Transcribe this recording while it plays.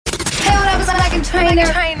Trainer.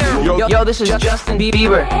 Yo, this is Justin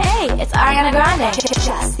Bieber. Hey, it's Ariana Grande.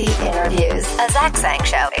 Just the Interviews, a Zach Sang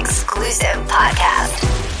Show exclusive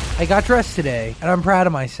podcast. I got dressed today, and I'm proud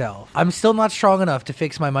of myself. I'm still not strong enough to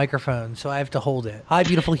fix my microphone, so I have to hold it. Hi,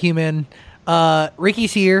 beautiful human.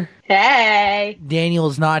 Ricky's here. Hey.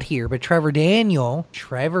 Daniel's not here, but Trevor Daniel,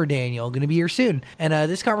 going to be here soon. And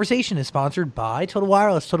this conversation is sponsored by Total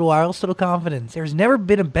Wireless, Total Confidence. There's never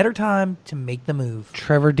been a better time to make the move.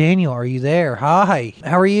 Trevor Daniel, are you there? Hi.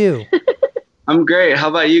 How are you? I'm great. How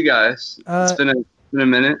about you guys? It's been a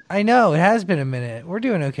minute. I know, it has been a minute. We're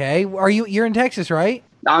doing okay. You're in Texas, right?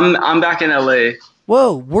 I'm back in LA.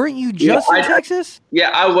 Whoa, weren't you just in Texas?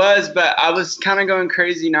 Yeah, I was, but I was kind of going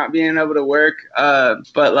crazy not being able to work. So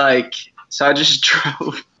I just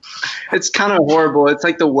drove. It's kind of horrible. It's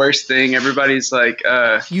like the worst thing. Everybody's like,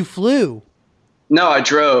 You flew? No, I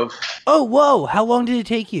drove. Oh, whoa. How long did it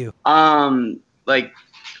take you? Like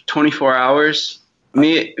 24 hours.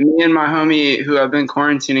 Me and my homie who I've been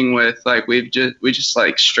quarantining with, like we just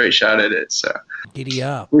like straight shotted it. So giddy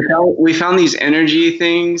up. We found these energy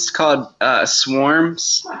things called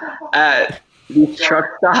swarms at these truck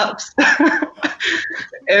stops,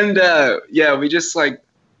 and we just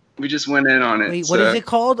went in on it. Wait, what is it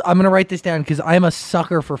called? I'm gonna write this down because I'm a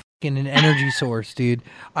sucker for fucking an energy source, dude.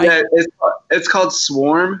 It's called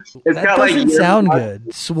Swarm. That doesn't sound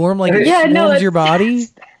good. Swarm swarms your body.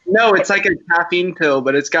 No, it's like a caffeine pill,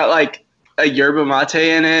 but it's got like a yerba mate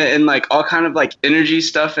in it and like all kind of like energy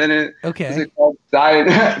stuff in it. Okay. Is it called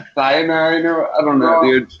cyanide or I don't know,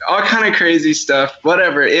 dude. All kind of crazy stuff.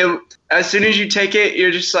 Whatever. As soon as you take it,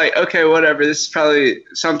 you're just like, okay, whatever. This is probably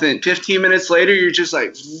something. 15 minutes later, you're just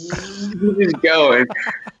like, just going.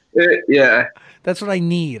 Yeah. That's what I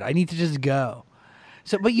need. I need to just go.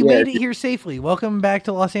 So, but you made it here safely. Welcome back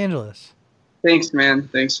to Los Angeles. Thanks, man.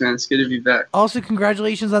 It's good to be back. Also,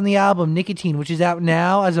 congratulations on the album, Nicotine, which is out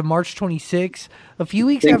now as of March 26th, a few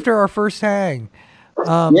weeks after our first hang.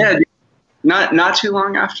 Not too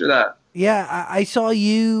long after that. Yeah, I saw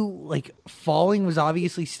you, like, falling was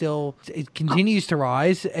obviously still, it continues to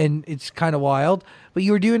rise, and it's kind of wild. But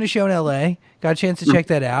you were doing a show in L.A., got a chance to check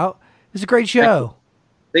that out. It was a great show.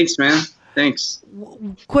 Thanks, man. Thanks.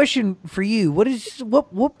 Question for you,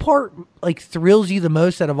 what part, like, thrills you the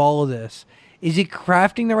most out of all of this? Is it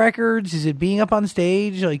crafting the records? Is it being up on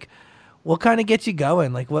stage? Like, what kind of gets you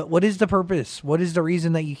going? Like, what is the purpose? What is the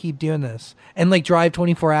reason that you keep doing this? And, like, drive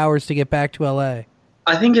 24 hours to get back to L.A.?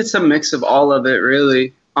 I think it's a mix of all of it,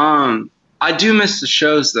 really. I do miss the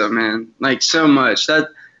shows, though, man. Like, so much. That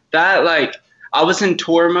like, I was in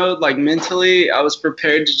tour mode, like, mentally. I was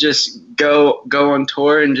prepared to just go on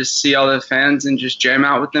tour and just see all the fans and just jam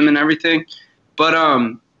out with them and everything. But,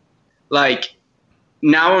 like,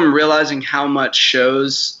 now I'm realizing how much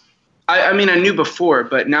shows I mean, I knew before,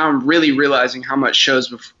 but now I'm really realizing how much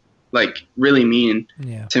shows like really mean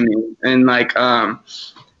to me. And like,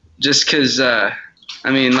 just cause, I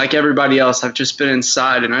mean, like everybody else, I've just been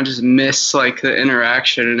inside and I just miss like the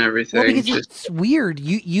interaction and everything. Well, because it's weird.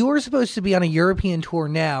 You were supposed to be on a European tour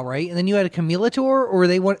now, right? And then you had a Camila tour, or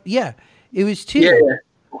it was two. Yeah.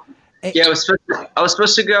 I was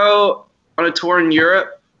supposed to go on a tour in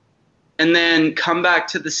Europe and then come back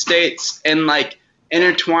to the States and like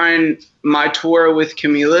intertwine my tour with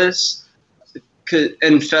Camila's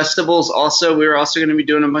and festivals. Also, we were also going to be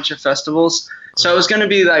doing a bunch of festivals. So it was going to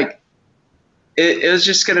be like, it was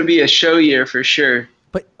just going to be a show year for sure.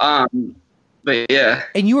 But yeah.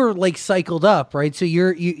 And you were like cycled up, right? So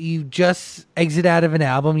you just exit out of an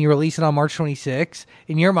album, you release it on March 26th.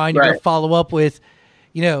 In your mind, you're going to follow up with,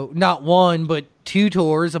 not one, but two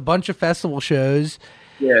tours, a bunch of festival shows.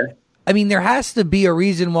 Yeah. I mean, there has to be a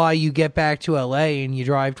reason why you get back to LA and you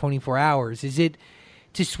drive 24 hours. Is it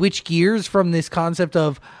to switch gears from this concept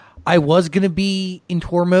of I was going to be in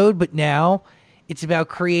tour mode, but now it's about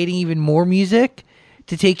creating even more music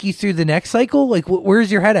to take you through the next cycle? Like,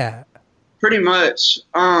 where's your head at? Pretty much.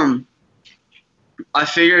 I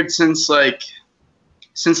figured since I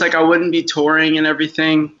wouldn't be touring and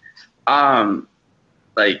everything,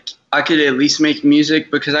 like I could at least make music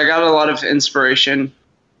because I got a lot of inspiration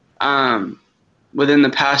within the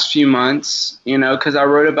past few months, because I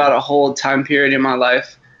wrote about a whole time period in my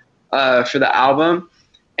life for the album.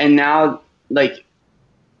 And now, like,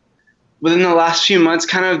 within the last few months,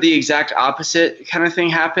 kind of the exact opposite kind of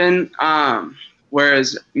thing happened,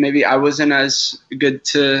 whereas maybe I wasn't as good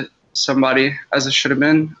to somebody as I should have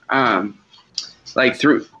been,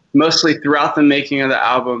 mostly throughout the making of the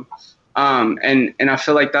album. And I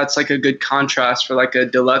feel like that's, like, a good contrast for, like, a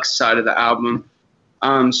deluxe side of the album.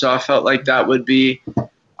 So I felt like that would be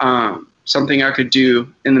something I could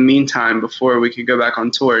do in the meantime before we could go back on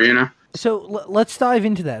tour, So let's dive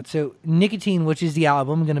into that. So Nicotine, which is the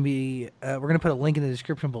album, we're gonna put a link in the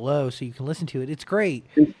description below so you can listen to it. It's great.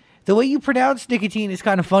 The way you pronounce Nicotine is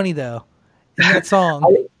kind of funny though in that song.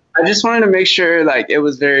 I just wanted to make sure like it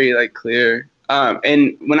was very like clear.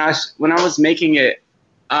 And when I was making it,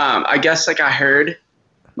 I guess like I heard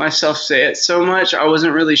myself say it so much, I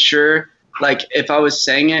wasn't really sure like if I was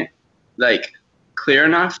saying it like clear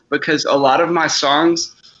enough, because a lot of my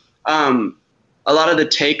songs, a lot of the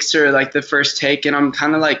takes are like the first take and I'm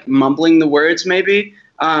kind of like mumbling the words maybe,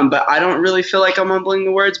 but I don't really feel like I'm mumbling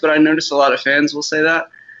the words, but I notice a lot of fans will say that.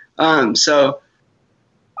 So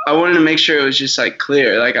I wanted to make sure it was just like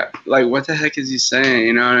clear, like what the heck is he saying?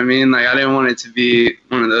 You know what I mean? Like I didn't want it to be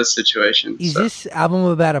one of those situations. Is this album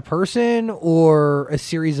about a person or a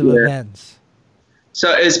series of events?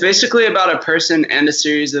 So it's basically about a person and a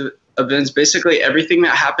series of events. Basically everything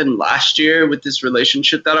that happened last year with this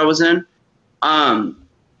relationship that I was in. But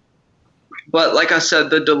like I said,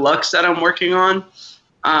 the deluxe that I'm working on,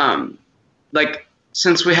 like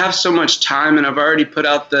since we have so much time and I've already put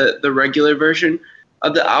out the regular version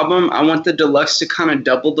of the album, I want the deluxe to kind of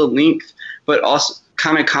double the length, but also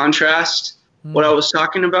kind of contrast what I was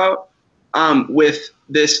talking about with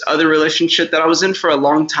this other relationship that I was in for a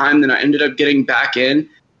long time that I ended up getting back in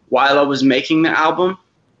while I was making the album.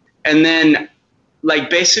 And then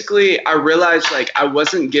like basically I realized like I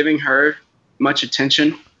wasn't giving her much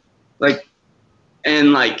attention, like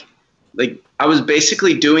I was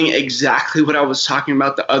basically doing exactly what I was talking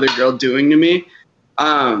about the other girl doing to me,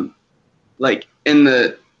 like in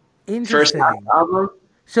the first album.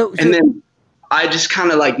 So then I just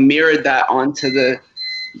kind of like mirrored that onto the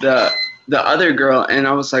other girl, and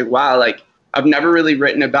I was like, wow, like I've never really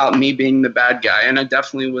written about me being the bad guy, and I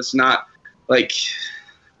definitely was not like.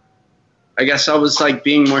 I guess I was like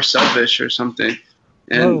being more selfish or something,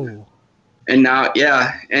 and now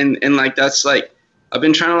and like that's like I've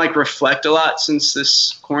been trying to like reflect a lot since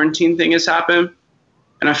this quarantine thing has happened,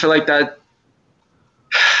 and I feel like that.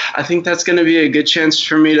 I think that's going to be a good chance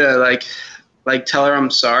for me to like tell her I'm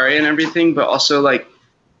sorry and everything, but also like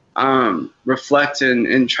reflect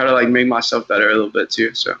and try to like make myself better a little bit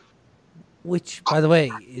too. So, which by the way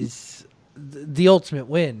is the ultimate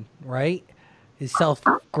win, right? Is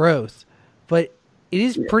self-growth. But it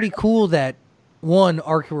is pretty cool that one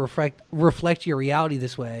art can reflect your reality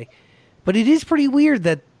this way. But it is pretty weird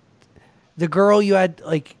that the girl you had,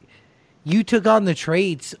 like, you took on the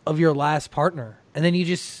traits of your last partner, and then you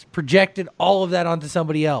just projected all of that onto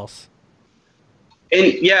somebody else.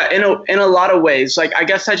 And yeah, in a lot of ways, like I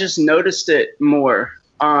guess I just noticed it more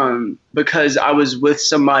because I was with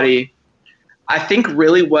somebody. I think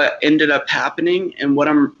really what ended up happening and what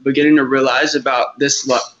I'm beginning to realize about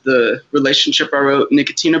the relationship I wrote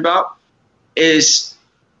Nicotine about is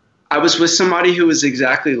I was with somebody who was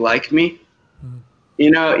exactly like me.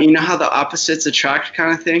 You know how the opposites attract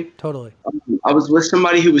kind of thing? Totally. I was with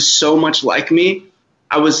somebody who was so much like me.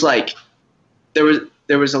 I was like, there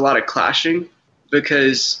was a lot of clashing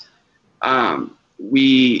because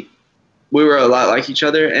we were a lot like each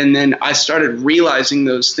other. And then I started realizing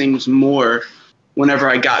those things more whenever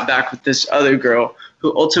I got back with this other girl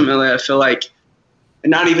who ultimately I feel like,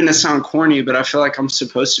 and not even to sound corny, but I feel like I'm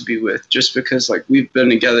supposed to be with just because like we've been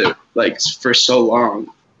together like for so long.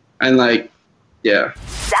 And like, yeah.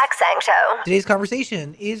 Zach Sang Show. Today's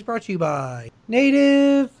conversation is brought to you by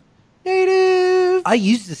Native. I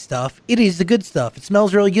use this stuff. It is the good stuff. It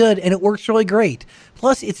smells really good and it works really great.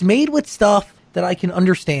 Plus, it's made with stuff that I can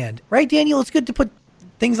understand. Right, Daniel? It's good to put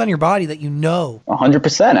things on your body that you know.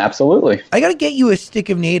 100%, absolutely. I got to get you a stick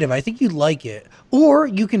of Native. I think you'd like it. Or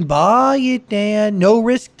you can buy it, Dan. No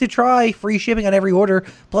risk to try. Free shipping on every order.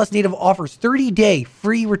 Plus, Native offers 30-day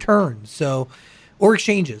free returns or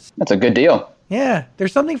exchanges. That's a good deal. Yeah,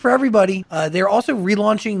 there's something for everybody. They're also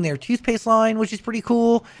relaunching their toothpaste line, which is pretty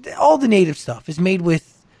cool. All the Native stuff is made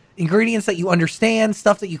with ingredients that you understand,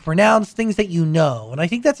 stuff that you pronounce, things that you know. And I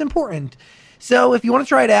think that's important. So if you want to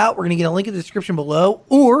try it out, we're going to get a link in the description below,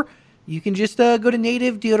 or you can just go to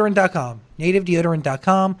nativedeodorant.com.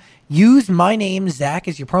 Nativedeodorant.com. Use my name, Zach,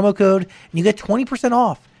 as your promo code, and you get 20%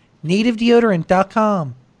 off.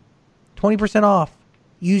 Nativedeodorant.com. 20% off.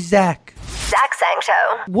 Use Zach. Zach Sang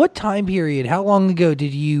Show. What time period, how long ago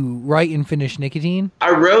did you write and finish Nicotine?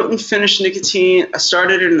 I wrote and finished Nicotine. I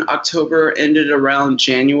started in October, ended around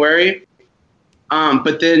January.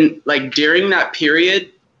 But then, like, during that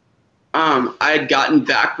period, I had gotten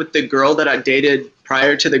back with the girl that I dated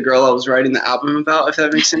prior to the girl I was writing the album about, if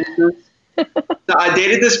that makes any sense. So I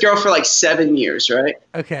dated this girl for like 7 years, right?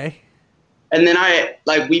 Okay. And then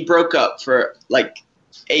we broke up for like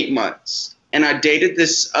 8 months. And I dated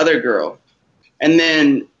this other girl. And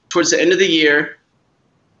then towards the end of the year,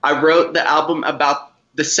 I wrote the album about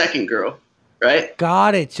the second girl, right?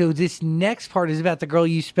 Got it. So this next part is about the girl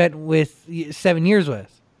you spent with 7 years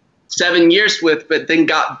with. 7 years with, but then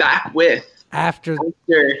got back with After.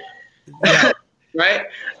 yeah. Right?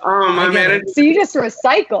 My manager. So you just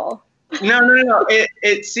recycle. No.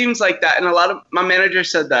 It seems like that, and a lot of my manager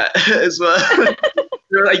said that as well.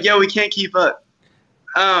 They're like, "Yo, we can't keep up."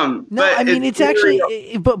 No, but I mean it's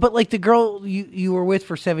actually, but like the girl you were with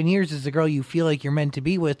for 7 years is the girl you feel like you're meant to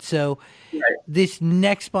be with. So right. This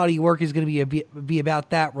next body of work is going to be about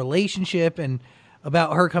that relationship and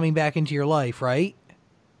about her coming back into your life, right?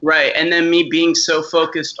 Right, and then me being so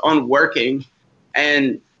focused on working,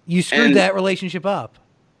 and you screwed that relationship up.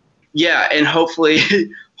 Yeah, and hopefully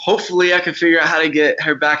I can figure out how to get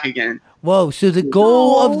her back again. Whoa! So the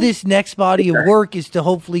goal of this next body of work is to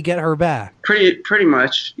hopefully get her back. Pretty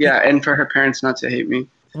much, yeah. And for her parents not to hate me.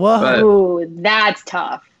 Whoa! Ooh, that's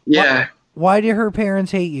tough. Yeah. Why do her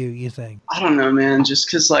parents hate you? You think? I don't know, man. Just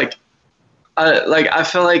because, I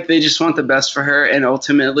feel like they just want the best for her, and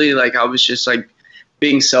ultimately, I was just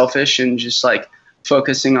being selfish and just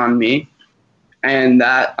focusing on me, and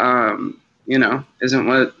that isn't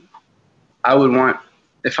what I would want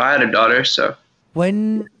if I had a daughter. So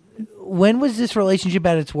when was this relationship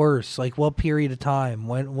at its worst? What period of time?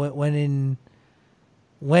 When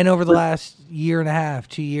over the last year and a half,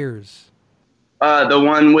 2 years? The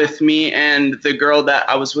one with me and the girl that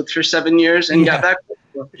I was with for 7 years and got back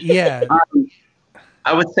with. Yeah.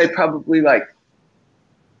 I would say probably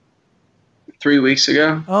 3 weeks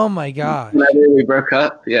ago. Oh my God. Whenever we broke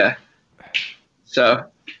up. Yeah. So,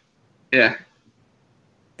 yeah.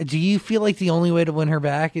 Do you feel like the only way to win her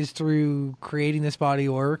back is through creating this body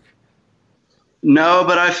of work? No,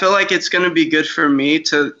 but I feel like it's going to be good for me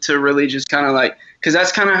to really just kind of because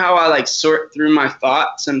that's kind of how I sort through my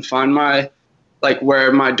thoughts and find my,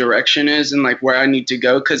 where my direction is and where I need to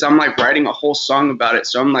go. Cause I'm writing a whole song about it.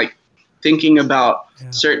 So I'm thinking about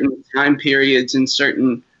certain time periods and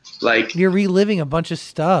certain you're reliving a bunch of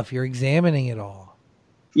stuff. You're examining it all.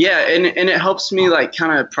 Yeah, and it helps me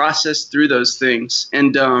kind of process through those things,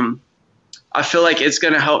 and I feel like it's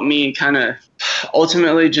gonna help me kind of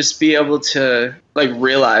ultimately just be able to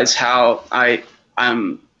realize how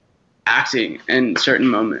I'm acting in certain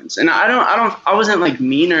moments. And I wasn't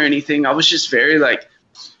mean or anything. I was just very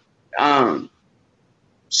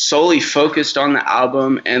solely focused on the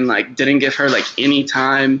album and didn't give her any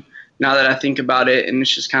time. Now that I think about it, and it's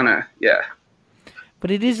just kind of But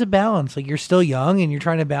it is a balance. You're still young and you're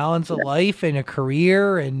trying to balance a life and a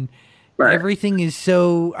career and everything is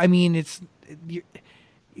so, I mean,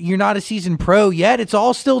 you're not a seasoned pro yet. It's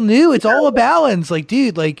all still new. It's all a balance.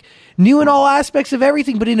 Dude, new in all aspects of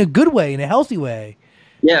everything, but in a good way, in a healthy way.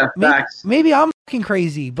 Yeah. Facts. Maybe I'm fucking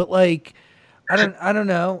crazy, but I don't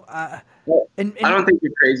know. I don't think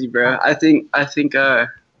you're crazy, bro. I think,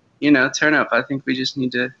 turn up. I think we just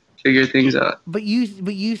need to figure things out. But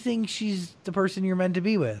you think she's the person you're meant to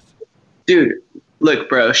be with? Dude, look,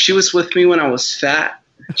 bro. She was with me when I was fat.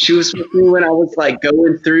 She was with me when I was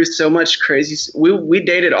going through so much crazy. We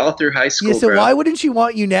dated all through high school. Yeah, so bro. Why wouldn't she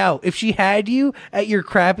want you now? If she had you at your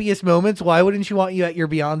crappiest moments, why wouldn't she want you at your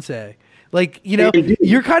Beyonce?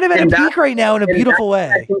 You're kind of at a peak right now in a beautiful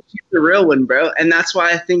way. I think she's the real one, bro. And that's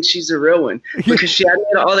why I think she's a real one. Because she had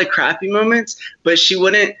all the crappy moments, but she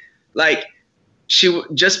wouldn't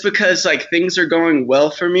just because things are going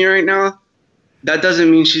well for me right now, that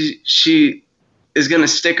doesn't mean she is going to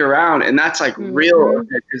stick around. And that's real.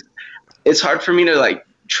 It's hard for me to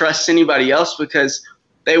trust anybody else because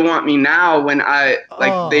they want me now when they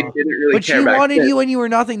didn't really care. But she wanted you when you were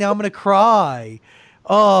nothing. Now I'm going to cry.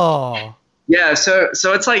 Oh yeah. So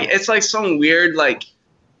it's some weird,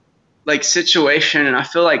 situation, and I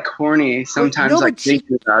feel corny sometimes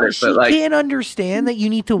thinking about it, but she can't understand that you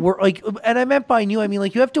need to work and I meant by new, I mean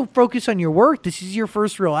you have to focus on your work. This is your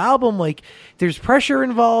first real album. There's pressure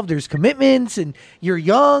involved, there's commitments, and you're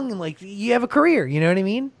young and you have a career, you know what I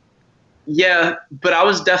mean? Yeah, but I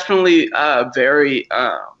was definitely very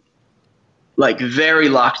very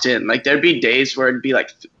locked in. There'd be days where it'd be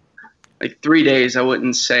 3 days I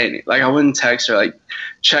wouldn't say anything. I wouldn't text her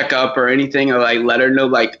check up or anything or let her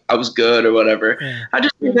know I was good or whatever. Yeah. I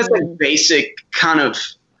just think that's basic kind of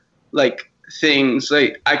things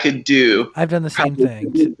I could do. I've done the same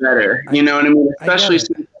thing. Better, you know what I mean? Especially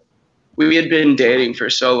since we had been dating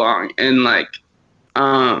for so long and I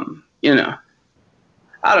don't know.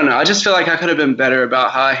 I just feel I could have been better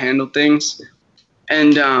about how I handled things.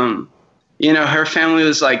 And her family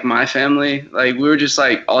was my family. We were just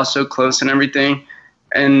all so close and everything.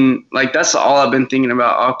 And that's all I've been thinking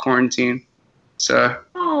about all quarantine. So.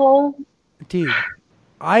 Oh. Dude,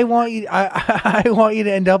 I want you. I want you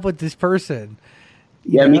to end up with this person.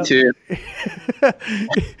 Yeah, me too.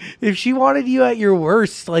 If she wanted you at your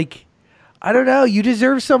worst, like, I don't know, you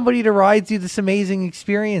deserve somebody to ride through this amazing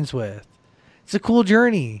experience with. It's a cool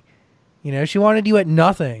journey. You know, she wanted you at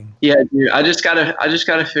nothing. Yeah, dude. I just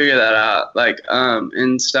gotta figure that out. Like,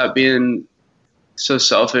 and stop being so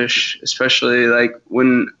selfish, especially like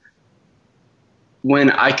when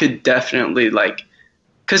I could definitely like,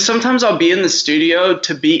 because sometimes I'll be in the studio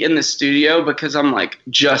to be in the studio because I'm like,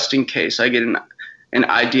 just in case I get an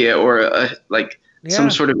idea or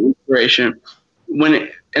some sort of inspiration.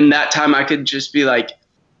 In that time I could just be like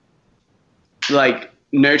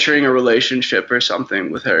nurturing a relationship or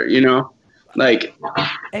something with her, you know? Like,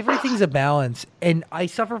 everything's a balance, and I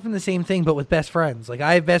suffer from the same thing, but with best friends. Like,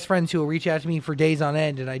 I have best friends who will reach out to me for days on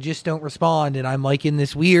end, and I just don't respond, and I'm like in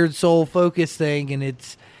this weird soul focus thing, and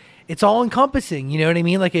it's all encompassing. You know what I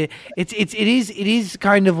mean? Like, it is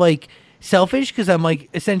kind of like selfish because I'm like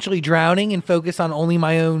essentially drowning and focused on only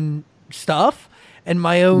my own stuff and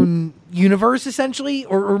my own universe, essentially,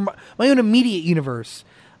 or my own immediate universe.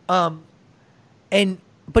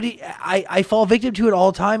 But I fall victim to it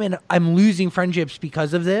all the time, and I'm losing friendships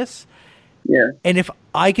because of this. yeah. And if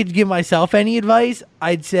I could give myself any advice,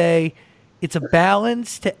 I'd say it's a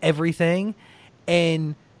balance to everything.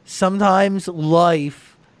 And sometimes living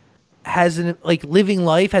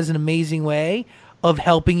life has an amazing way of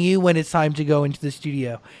helping you when it's time to go into the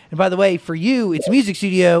studio. And by the way, for you, it's a music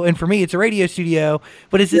studio, and for me, it's a radio studio,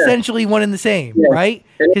 but it's essentially one and the same, right?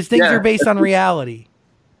 Because things are based on reality.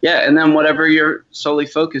 Yeah, and then whatever you're solely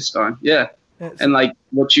focused on. Yeah. And like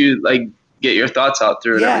what you like get your thoughts out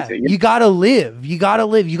through and everything. You gotta live. You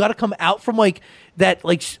gotta come out from like that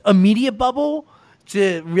like immediate bubble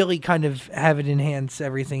to really kind of have it enhance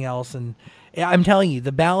everything else. And I'm telling you,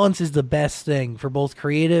 the balance is the best thing for both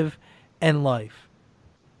creative and life.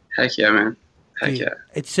 Heck yeah, man. Heck Dude, yeah.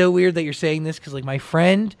 It's so weird that you're saying this because like my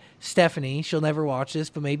friend Stephanie, she'll never watch this,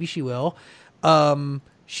 but maybe she will.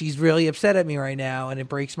 She's really upset at me right now, and it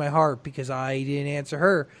breaks my heart because I didn't answer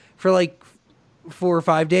her for like 4 or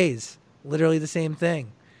 5 days. Literally the same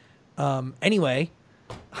thing. Anyway,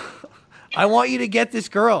 I want you to get this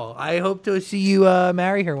girl. I hope to see you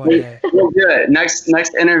marry her one day. We'll do it. Next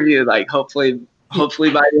interview, like hopefully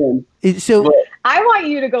by then. I want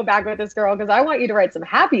you to go back with this girl because I want you to write some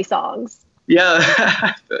happy songs. Yeah.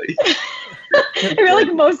 I feel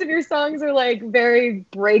like most of your songs are like very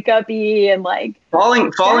breakup-y and like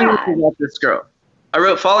Falling about this girl. I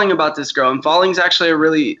wrote Falling about this girl, and Falling's actually a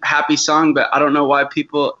really happy song, but I don't know why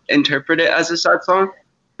people interpret it as a sad song.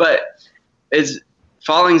 But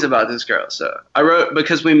Falling's about this girl. So I wrote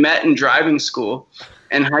because we met in driving school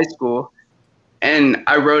in high school, and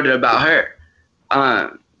I wrote it about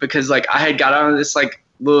her. Because like I had got out of this like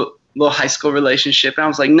little high school relationship, and I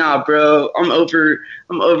was like, nah, bro, I'm over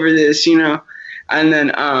this, you know. And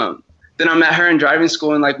then I met her in driving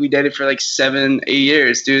school, and like we dated for like 7-8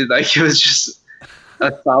 years, dude. Like it was just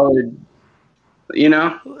a solid, you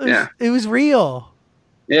know. It was real.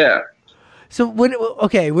 Yeah. So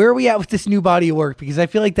where are we at with this new body of work? Because I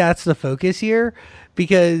feel like that's the focus here,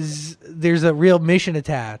 because there's a real mission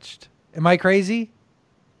attached. Am I crazy?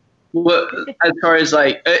 Well, as far as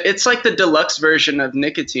like, it's like the deluxe version of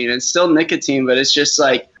Nicotine. It's still Nicotine, but it's just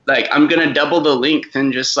like I'm gonna double the length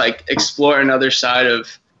and just like explore another side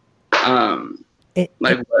of, I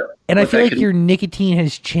feel like your nicotine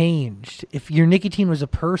has changed. If your nicotine was a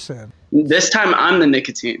person, this time I'm the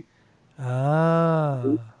Nicotine. Ah,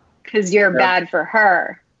 because you're bad for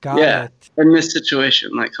her. Got it. In this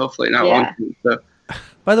situation, like hopefully not long term. So.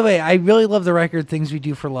 By the way, I really love the record "Things We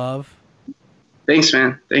Do for Love." Thanks,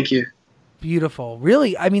 man. Thank you. Beautiful.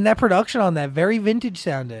 Really, I mean, that production on that, very vintage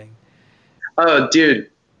sounding. Oh, dude.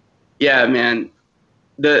 Yeah, man.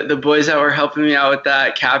 The boys that were helping me out with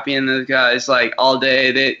that, Cappy and the guys, like all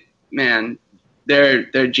day,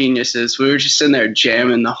 they're geniuses. We were just in there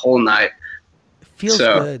jamming the whole night. Feels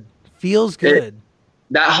good.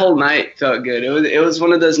 That whole night felt good. It was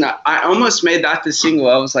one of those nights. I almost made that the single.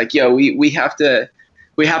 I was like, yo, we have to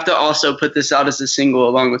also put this out as a single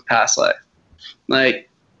along with Past Life. Like,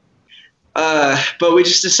 but we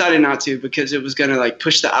just decided not to because it was gonna like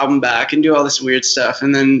push the album back and do all this weird stuff.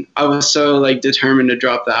 And then I was so like determined to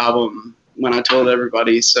drop the album when I told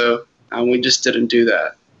everybody. So we just didn't do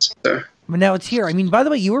that. So. But now it's here. I mean, by the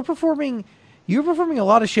way, you were performing a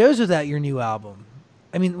lot of shows without your new album.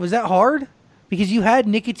 I mean, was that hard? Because you had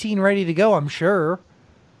Nicotine ready to go, I'm sure.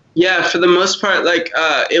 Yeah, for the most part, like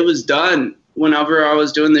it was done whenever I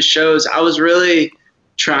was doing the shows. I was really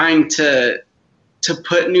trying to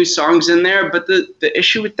put new songs in there, but the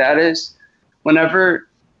issue with that is whenever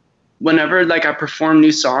whenever like I perform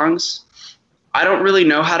new songs, I don't really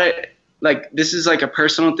know how to, like, this is like a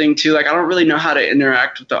personal thing too. Like, I don't really know how to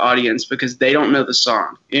interact with the audience because they don't know the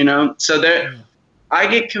song, you know? So I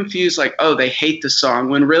get confused, like, oh, they hate the song,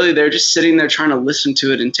 when really they're just sitting there trying to listen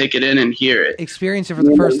to it and take it in and hear it. Experience it for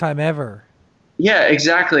the first time ever. Yeah,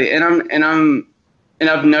 exactly. And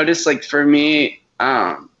I've noticed, like, for me,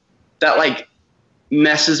 that like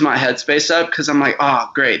messes my headspace up because I'm like, oh,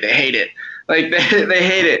 great, they hate it. Like they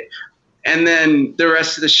hate it. And then the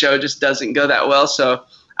rest of the show just doesn't go that well. So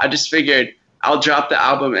I just figured I'll drop the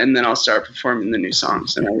album and then I'll start performing the new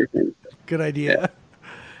songs and everything. Good idea. Yeah.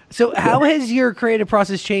 So how has your creative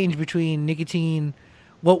process changed between Nicotine,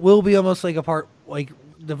 what will be almost like a part, like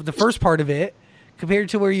the first part of it, compared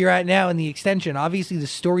to where you're at now in the extension? Obviously the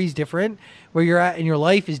story's different, where you're at in your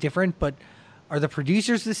life is different, but are the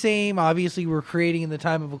producers the same? Obviously we're creating in the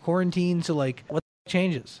time of a quarantine. So like what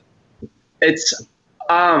changes? It's,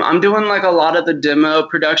 I'm doing like a lot of the demo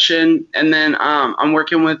production, and then I'm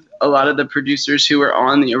working with a lot of the producers who were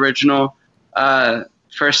on the original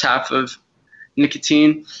first half of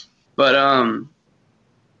Nicotine. But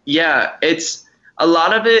yeah, it's a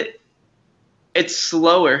lot of it. It's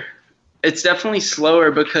slower. It's definitely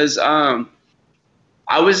slower because I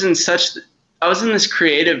was in this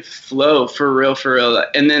creative flow for real,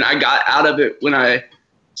 and then I got out of it when I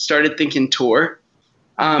started thinking tour.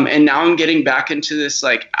 And now I'm getting back into this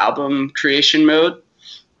like album creation mode,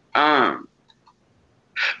 because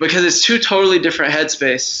it's two totally different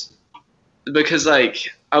headspace. Because like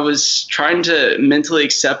I was trying to mentally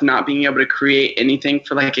accept not being able to create anything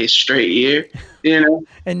for like a straight year, you know.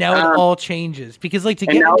 And now it all changes because like to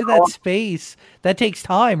get into that space, that takes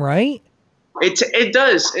time, right? It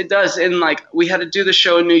does, and like we had to do the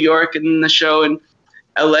show in New York and then the show in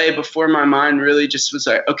LA before my mind really just was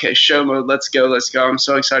like, okay, show mode, let's go. I'm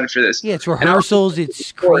so excited for this. Yeah, it's rehearsals,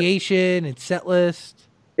 it's creation, it's set list.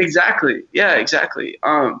 Exactly. Yeah, exactly.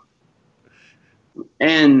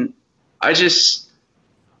 And I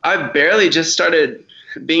barely just started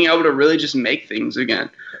being able to really just make things again.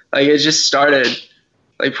 Like it just started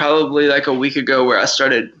like probably like a week ago where I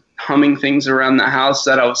started humming things around the house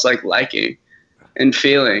that I was like liking and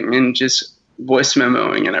feeling and just voice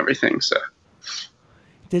memoing and everything. So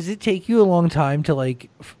does it take you a long time to like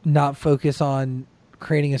not focus on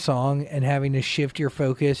creating a song and having to shift your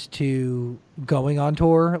focus to going on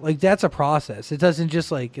tour? Like that's a process. It doesn't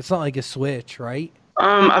just like, it's not like a switch, right?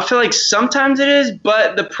 I feel like sometimes it is,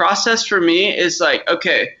 but the process for me is like,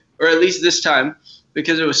 okay, or at least this time,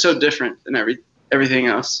 because it was so different than everything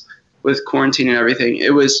else with quarantine and everything.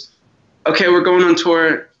 It was, okay, we're going on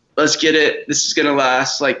tour. Let's get it. This is going to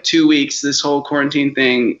last like 2 weeks. This whole quarantine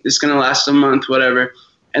thing is going to last a month, whatever.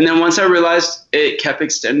 And then once I realized it kept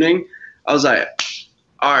extending, I was like,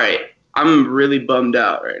 all right, I'm really bummed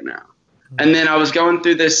out right now. And then I was going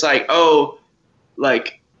through this like, oh,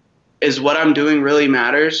 like, is what I'm doing really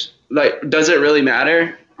matters? Like, does it really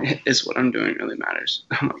matter? Is what I'm doing really matters?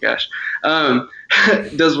 Oh my gosh.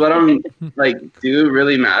 Does what I'm like do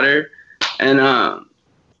really matter? And and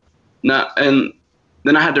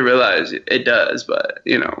then I had to realize it does, but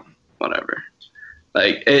you know, whatever.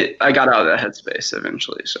 Like I got out of that headspace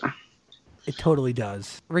eventually. So it totally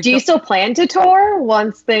does. Do you still plan to tour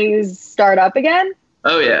once things start up again?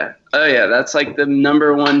 Oh yeah. That's like the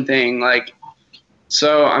number one thing. Like,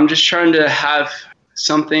 so I'm just trying to have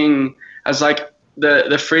something as like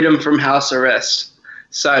the freedom from house arrest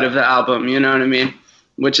side of the album. You know what I mean?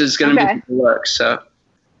 Which is going to be the look. So,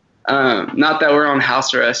 not that we're on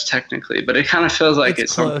house arrest technically, but it kind of feels like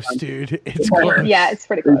it's close, dude. It's close. Yeah, it's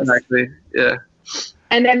pretty close. Exactly. Yeah.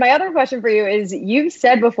 And then my other question for you is, you've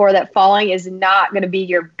said before that Falling is not going to be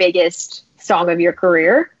your biggest song of your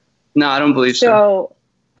career. No, I don't believe so. So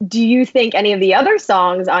do you think any of the other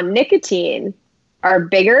songs on Nicotine are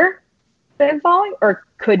bigger than Falling or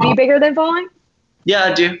could be bigger than Falling?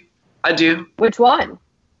 Yeah, I do. Which one?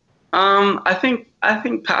 I think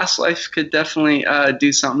Past Life could definitely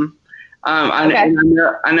do something.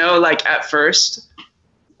 I know like at first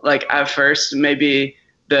maybe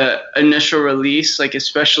the initial release, like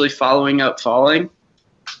especially following up Falling,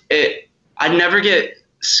 I'd never get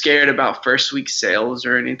scared about first week sales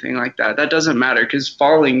or anything like that. That doesn't matter because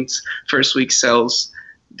Falling's first week sales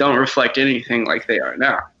don't reflect anything like they are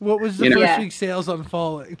now. What was the first week sales on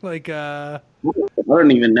Falling? Like I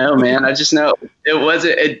don't even know, man. I just know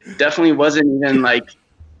it definitely wasn't even like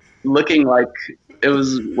looking like it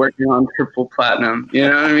was working on triple platinum. You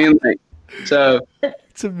know what I mean? Like, so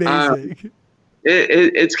it's amazing.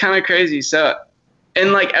 It's kind of crazy. So,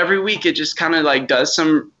 and like every week it just kind of like does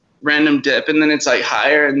some random dip and then it's like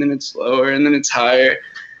higher and then it's lower and then it's higher.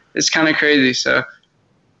 It's kind of crazy. So,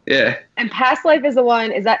 Yeah. And Past Life is the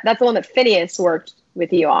one. That's the one that Phineas worked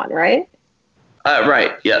with you on, right?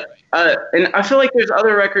 Right. Yeah. And I feel like there's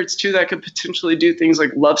other records too that could potentially do things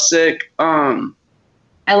like Lovesick. I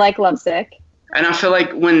like Lovesick. And I feel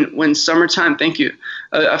like when summertime, thank you.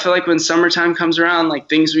 I feel like when summertime comes around, like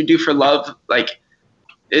Things We Do for Love, like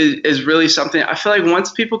is really something. I feel like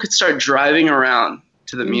once people could start driving around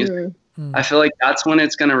to the music, I feel like that's when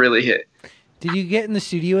it's gonna really hit. Did you get in the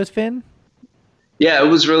studio with Finn? Yeah, it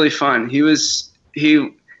was really fun. He's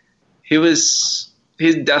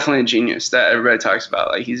definitely a genius that everybody talks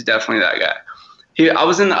about. Like he's definitely that guy. I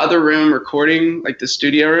was in the other room recording, like the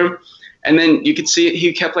studio room, and then you could see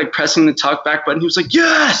he kept like pressing the talk back button. He was like,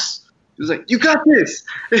 "Yes!" He was like, "You got this."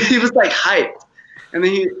 He was like hyped, and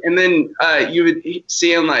then you would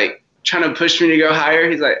see him like trying to push me to go higher.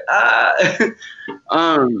 He's like,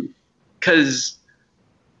 because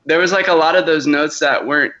there was like a lot of those notes that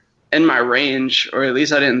weren't in my range, or at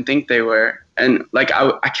least I didn't think they were, and like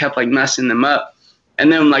I kept like messing them up.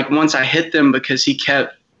 And then like once I hit them, because he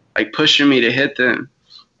kept like pushing me to hit them,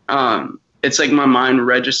 it's like my mind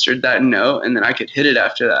registered that note, and then I could hit it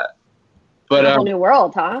after that. But a whole new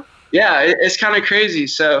world, huh? Yeah, it's kind of crazy.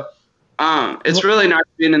 So it's really nice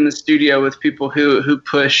being in the studio with people who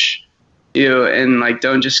push you and like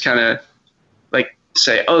don't just kind of like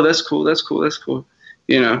say, "Oh, that's cool, that's cool, that's cool,"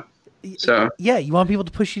 you know. So yeah, you want people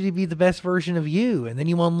to push you to be the best version of you, and then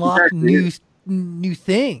you unlock new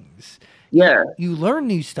things. Yeah, you learn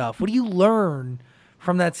new stuff. What do you learn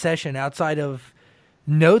from that session outside of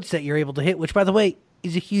notes that you're able to hit, which by the way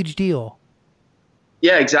is a huge deal?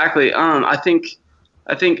 Yeah, exactly. I think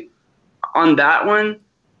on that one,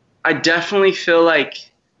 I definitely feel like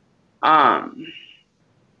I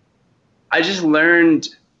just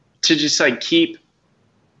learned to just like keep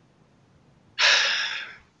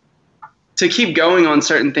going on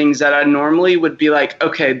certain things that I normally would be like,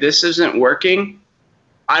 okay, this isn't working.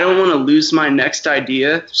 I don't want to lose my next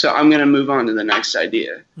idea, so I'm going to move on to the next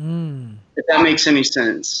idea. If that makes any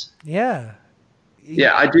sense. Yeah.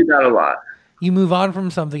 Yeah, I do that a lot. You move on from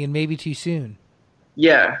something and maybe too soon.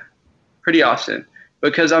 Yeah, pretty often.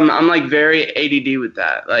 Because I'm like very ADD with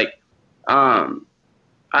that. Like, I'll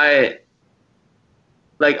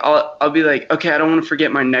be like, okay, I don't want to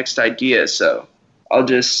forget my next idea, so I'll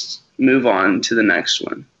just move on to the next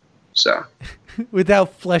one. So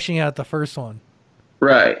without fleshing out the first one.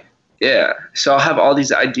 Right. Yeah. So I'll have all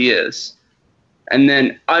these ideas, and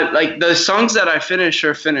then like the songs that I finish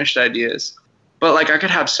are finished ideas, but like I could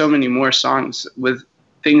have so many more songs with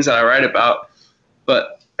things that I write about,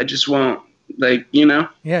 but I just won't, like, you know?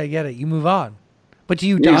 Yeah, I get it. You move on. But do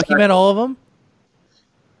you document all of them?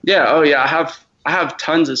 Yeah. Oh yeah. I have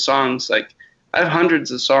tons of songs. Like I have hundreds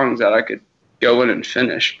of songs that I could go in and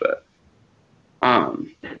finish, but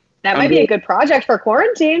that might be a good project for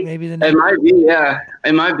quarantine. Maybe it might be. Yeah,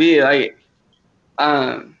 it might be. Like,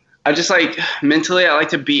 I just like mentally, I like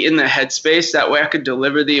to be in the headspace. That way, I could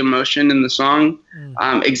deliver the emotion in the song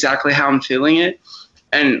exactly how I'm feeling it.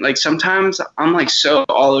 And like sometimes I'm like so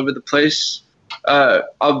all over the place.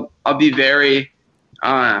 I'll be very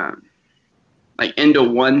like into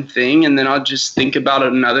one thing, and then I'll just think about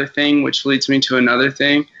another thing, which leads me to another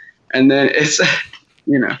thing, and then it's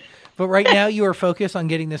you know. But right now you are focused on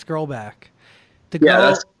getting this girl back. The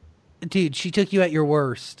girl, dude, she took you at your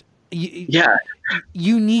worst.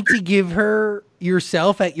 You need to give her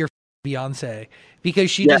yourself at your Beyonce because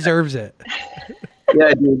she deserves it.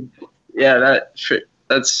 Yeah, dude. Yeah,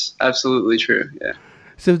 that's absolutely true. Yeah.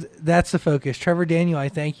 So that's the focus. Trevor Daniel, I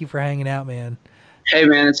thank you for hanging out, man. Hey,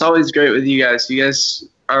 man, it's always great with you guys. You guys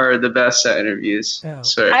are the best at interviews. Oh.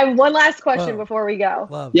 I have one last question before we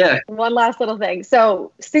go. Yeah. One last little thing.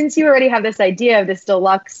 So since you already have this idea of this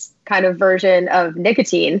deluxe kind of version of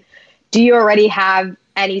Nicotine, do you already have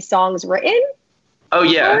any songs written? Oh,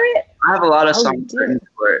 yeah. I have a lot of songs written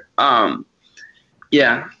for it.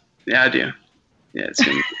 Yeah, I do. Yeah, it's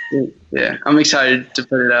gonna yeah, I'm excited to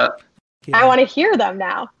put it out. Yeah. I want to hear them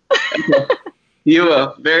now. Okay. You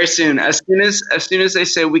will very soon. As soon as they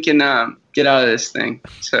say we can get out of this thing,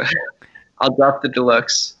 so I'll drop the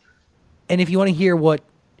deluxe. And if you want to hear what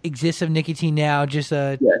exists of Nicotine now, just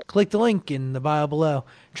click the link in the bio below.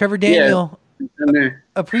 Trevor Daniel,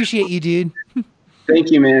 appreciate you, dude.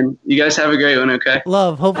 Thank you, man. You guys have a great one. Okay.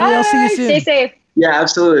 Love. Hopefully, I'll see you soon. Stay safe. Yeah,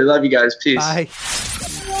 absolutely. Love you guys. Peace. Bye.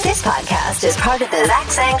 This podcast is part of the Zach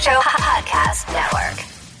Sang Show Podcast Network.